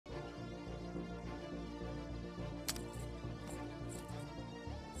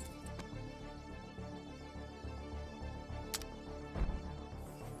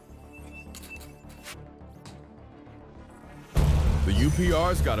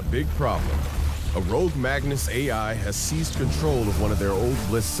UPR's got a big problem. A rogue Magnus AI has seized control of one of their old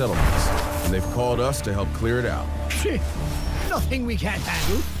Bliss settlements, and they've called us to help clear it out. Nothing we can't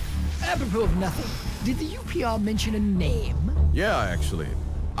handle. Apropos of nothing, did the UPR mention a name? Yeah, actually.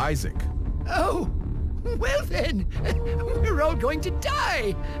 Isaac. Oh, well then, we're all going to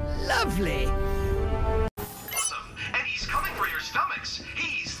die. Lovely. Awesome, and he's coming for your stomachs.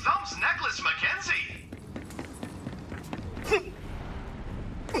 He's Thumb's Necklace Mackenzie.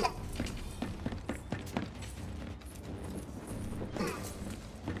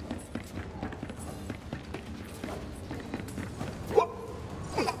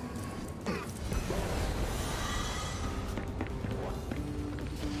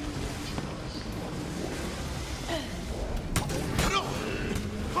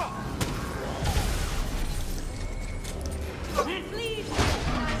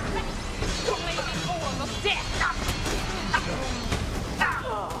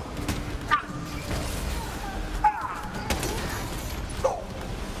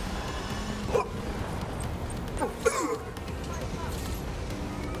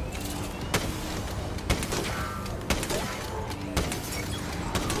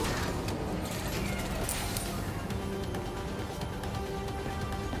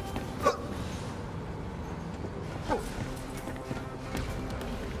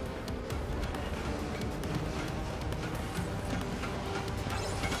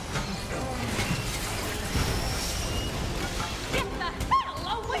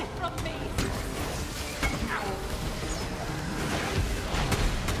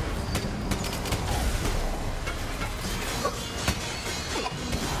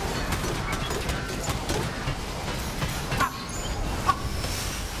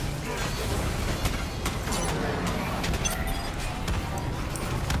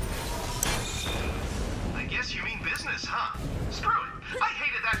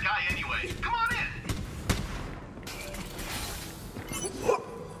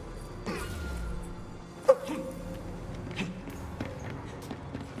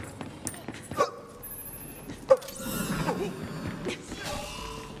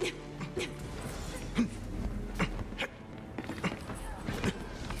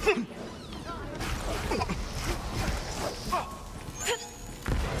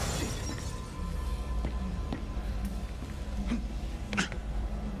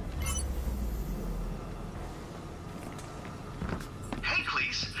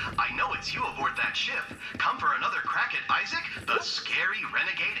 You aboard that ship. Come for another crack at Isaac, the scary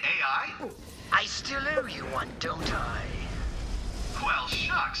renegade AI? I still owe you one, don't I? Well,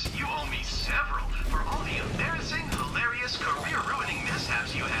 shucks, you owe me several for all the embarrassing, hilarious, career-ruining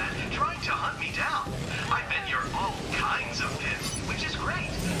mishaps you had trying to hunt me down. I bet you're all kinds of pissed, which is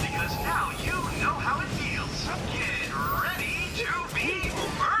great, because now you know how it feels. Get ready to be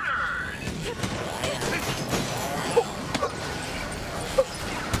murdered!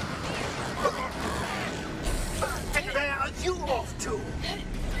 Where are you off to?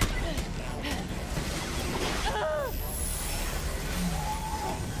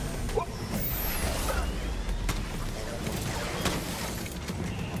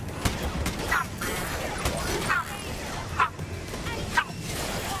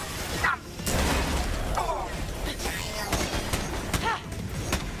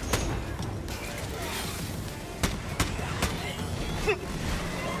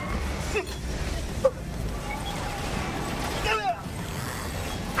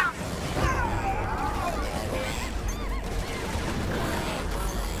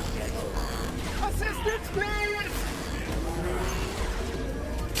 Assistance, please!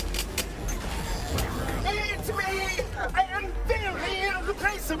 It's me! I am very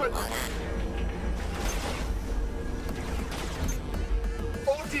irreplaceable!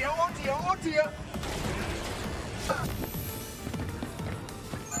 Oh dear, oh dear, oh dear!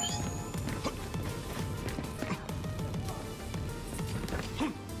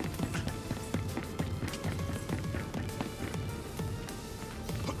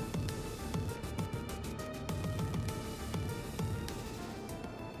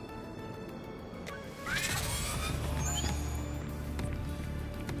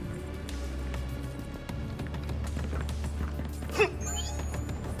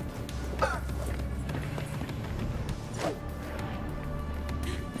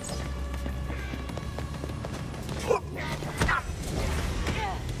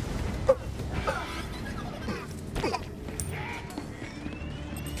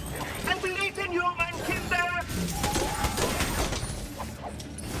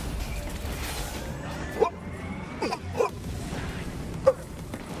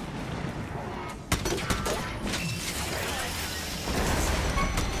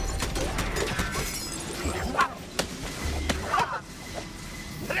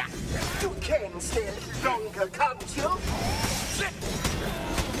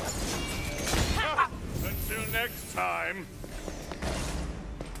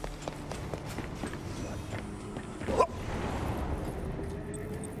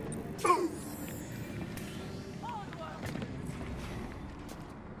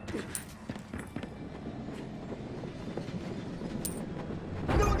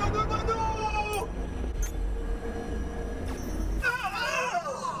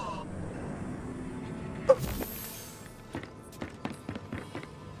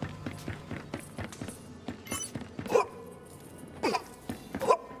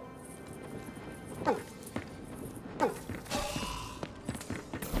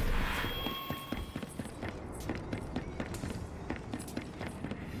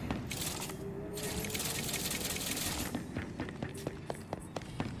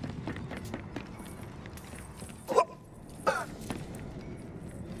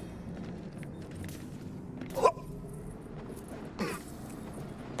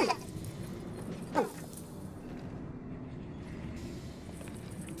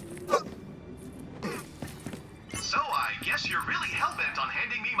 guess you're really hell-bent on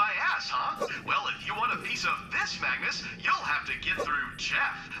handing me my ass, huh? Well, if you want a piece of this, Magnus, you'll have to get through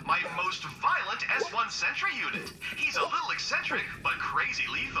Jeff, my most violent S1 Sentry unit. He's a little eccentric, but crazy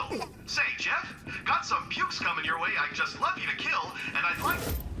lethal. Say, Jeff, got some pukes coming your way I'd just love you to kill, and I'd like...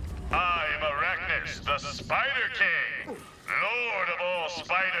 I am Arachnus, the Spider King, Lord of all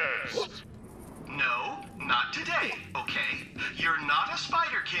spiders. No, not today, okay? You're not a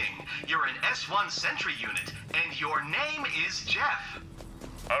Spider King. You're an S1 Sentry unit, and your name is Jeff.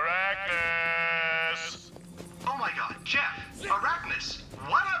 Arachnus! Oh my god, Jeff, Arachnus,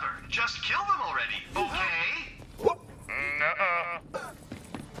 whatever. Just kill them already, okay? Nuh-uh.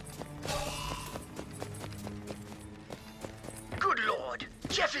 Good lord,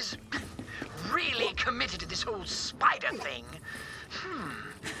 Jeff is really committed to this whole spider thing.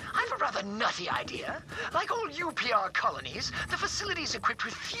 I've a rather nutty idea. Like all UPR colonies, the facility's equipped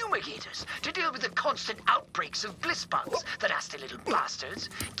with fumigators to deal with the constant outbreaks of bliss bugs, the nasty little bastards.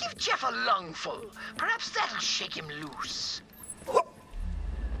 Give Jeff a lungful. Perhaps that'll shake him loose.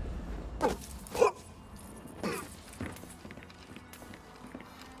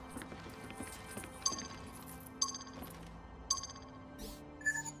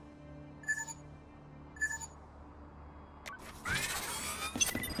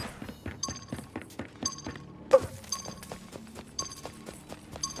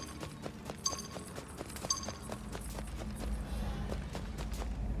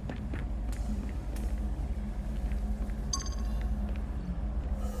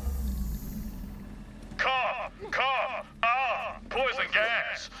 Poison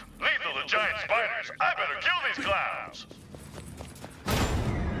gas! Lethal to giant spiders! I better kill these clowns!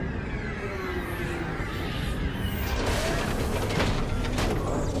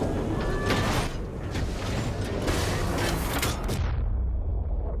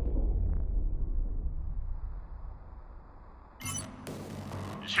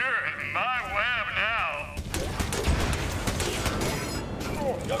 You're in my web now!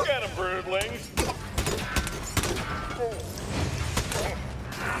 Look at him, broodlings!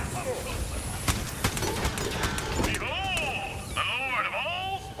 Behold, the Lord of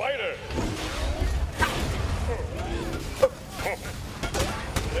all Spiders!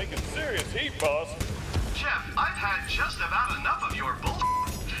 Taking serious heat, boss. Jeff, I've had just about enough of your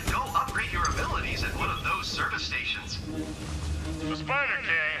bullshit. Go upgrade your abilities at one of those service stations. The Spider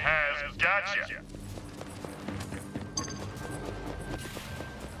King has gotcha.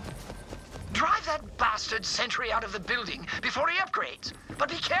 Drive that bastard sentry out of the building before he upgrades. But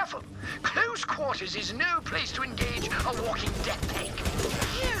be careful. Close quarters is no place to engage a walking death tank.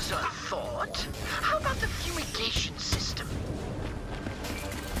 Here's a thought. How about the fumigation system?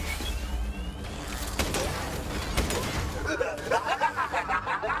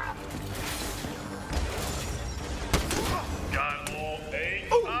 Got all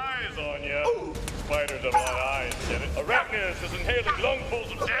 8 eyes on ya. Spiders have a lot of eyes, get it? Arachnus is inhaling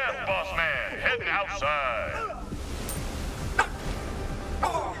lungfuls of Death, boss man, heading outside.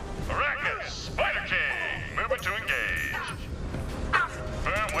 Arachnus, Spider King, moving to engage.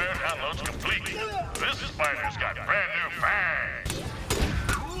 Firmware downloads complete. This spider's got brand new fangs.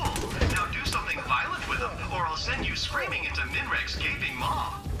 Cool. Now do something violent with them, or I'll send you screaming into Minreg's gaping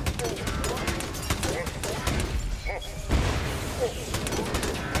maw.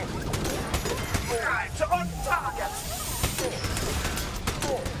 Right, on target!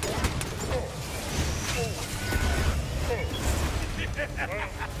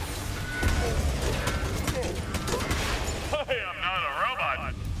 I am not a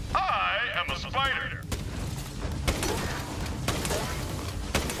robot. I am a spider.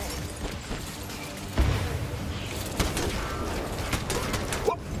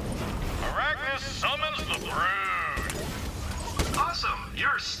 Arachnus summons the brood. Awesome.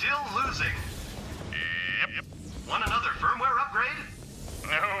 You're still losing. Yep. Want another firmware upgrade?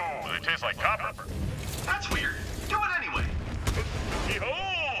 No, they taste like copper. That's weird. Do it anyway.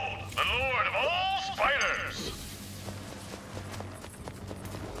 Behold, the Lord of all spiders.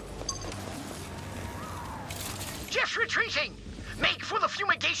 Jeff's retreating! Make for the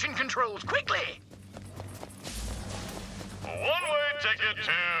fumigation controls, quickly! One-way ticket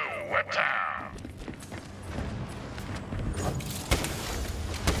to Webtown.